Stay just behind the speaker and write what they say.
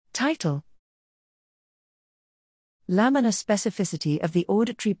Title: Laminar Specificity of the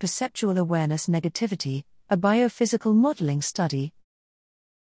Auditory Perceptual Awareness Negativity, a Biophysical Modeling Study.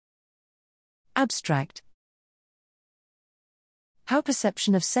 Abstract: How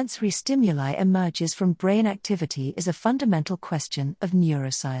perception of sensory stimuli emerges from brain activity is a fundamental question of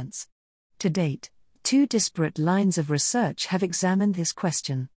neuroscience. To date, two disparate lines of research have examined this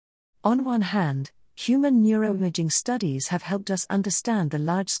question. On one hand, human neuroimaging studies have helped us understand the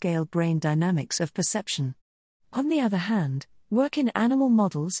large-scale brain dynamics of perception. On the other hand, work in animal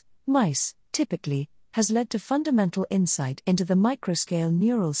models, mice, typically, has led to fundamental insight into the microscale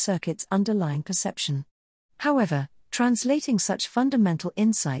neural circuits underlying perception. However, translating such fundamental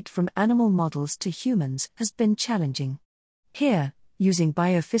insight from animal models to humans has been challenging. Here, using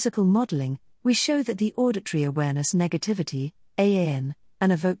biophysical modeling, we show that the auditory awareness negativity, AAN, an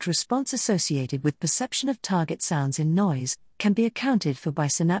evoked response associated with perception of target sounds in noise, can be accounted for by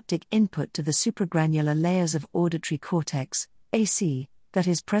synaptic input to the supragranular layers of auditory cortex, AC, that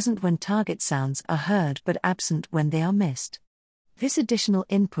is present when target sounds are heard but absent when they are missed. This additional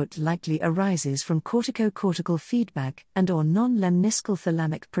input likely arises from cortico-cortical feedback and/or non-lemniscal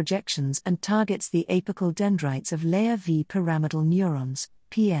thalamic projections and targets the apical dendrites of layer V pyramidal neurons,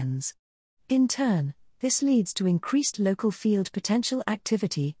 PNs. In turn, this leads to increased local field potential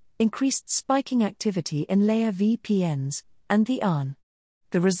activity, increased spiking activity in layer V PNs, and the ARN.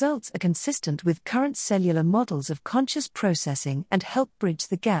 The results are consistent with current cellular models of conscious processing and help bridge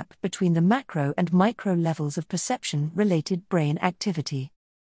the gap between the macro and micro levels of perception-related brain activity.